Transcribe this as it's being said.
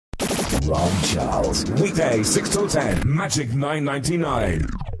Rob Charles. Weekday 6 till 10. Magic 9.99.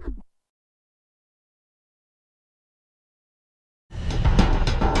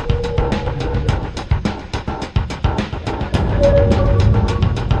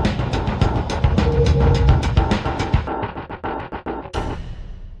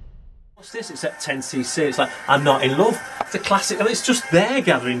 What's this? It's at 10cc. It's like, I'm not in love. It's a classic, and it's just there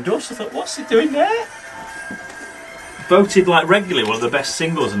gathering dust. I thought, what's he doing there? Voted like regularly one of the best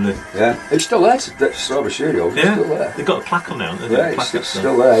singles in the... Yeah, it's still there. That's Strawberry Studios. It's still there. They've got a plaque on there, haven't they? Yeah, it's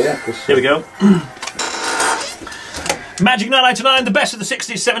still there, yeah. Here we go. Magic 999, the best of the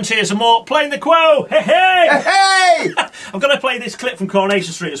 60s, 70s and more. Playing the Quo. Hey, hey! Hey, hey! I'm going to play this clip from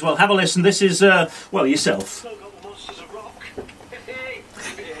Coronation Street as well. Have a listen. This is, well, yourself.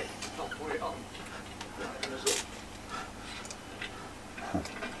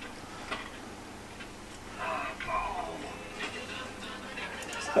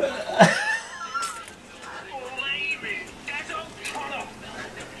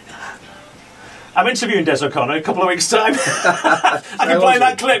 I'm interviewing Des O'Connor in a couple of weeks' time. I can play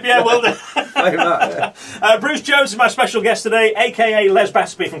that clip, yeah, well done. Bruce Jones is my special guest today, aka Les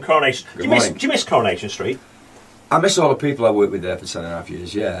Battersby from Coronation. Do you miss Coronation Street? I miss all the people I worked with there for 10.5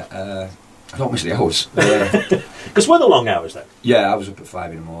 years, yeah. I don't miss the hours. Because were the long hours then? Yeah, I was up at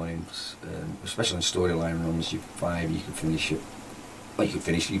 5 in the morning, especially on storyline runs. You 5, you could finish it. Well, you could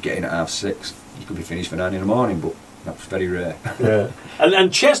finish, you get in at 6:30, you could be finished for 9 in the morning, but that's very rare. Yeah.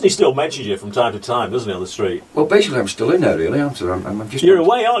 And Chesney still mentions you from time to time, doesn't he, on the street? Well, basically I'm still in there, really. I'm just... You're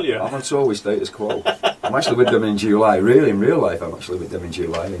away, aren't you? I'm on tour with Status Quo. I'm actually with them in July, really, in real life I'm actually with them in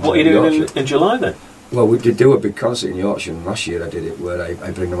July. What are you doing in July then? Well, we did do a big concert in Yorkshire, and last year I did it where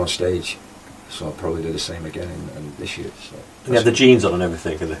I bring them on stage. So I'll probably do the same again in this year. So you have the jeans on and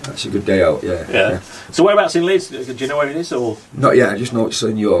everything, isn't it? That's a good day out, yeah. Yeah. So whereabouts in Leeds? Do you know where it is? Or not yet, I just know it's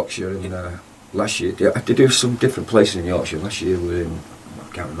in Yorkshire. And last year, I did do some different places in Yorkshire. Last year we were in,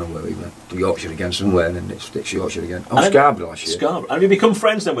 I can't remember where we went, to Yorkshire again somewhere, and then it's Yorkshire again. Oh, Scarborough last year. Scarborough. And have you become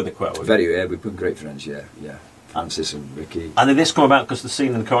friends then with the Quo? Very, yeah, we've been great friends, yeah. Francis and Ricky. And did this come about because the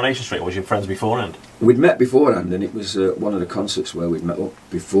scene in Coronation Street, or was your friends beforehand? We'd met beforehand, and it was one of the concerts where we'd met up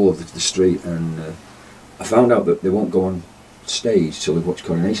before the street, and I found out that they won't go on stage till they've watched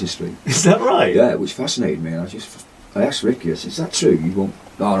Coronation Street. Is that right? Yeah, which fascinated me, and I asked Ricky, I said, is that true? You won't...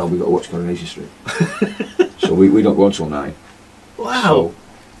 Oh no, we've got to watch Coronation Street. So we don't go until 9. Wow. So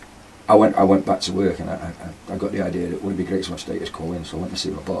I went back to work, and I got the idea that it would be great to have Status Quo in, so I went to see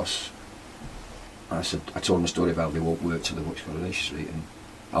my boss. And I told him a story about they won't work till they watch Coronation Street, and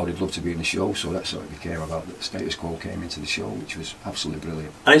I would love to be in the show, so that's how it became about that Status Quo came into the show, which was absolutely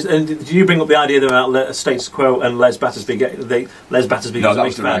brilliant. And did you bring up the idea about Status Quo and Les Battersby? Les Battersby? No, that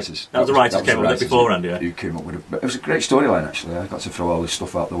was the writers. That was the writers came up with it beforehand, yeah. Who came up with it? It was a great storyline actually. I got to throw all this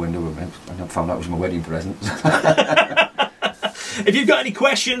stuff out the window, and I found out it was my wedding present. If you've got any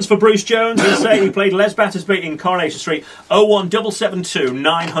questions for Bruce Jones, he'll say he played Les Battersby in Coronation Street. 01772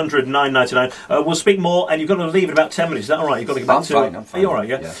 900 999. We'll speak more, and you've got to leave in about 10 minutes. Is that all right? You've got to get back to fine, I'm fine. Are you all right?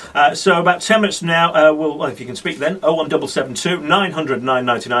 Yeah. So about 10 minutes from now, well, if you can speak then, 01772 900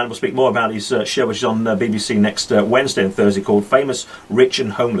 999. We'll speak more about his show, which is on BBC next Wednesday and Thursday, called Famous, Rich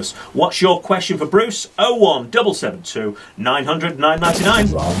and Homeless. What's your question for Bruce? 01772 900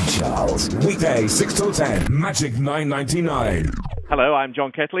 999. Rob Charles. Weekday 6 till 10. Magic 9.99. Hello, I'm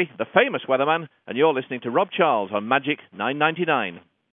John Ketley, the famous weatherman, and you're listening to Rob Charles on Magic 9.99.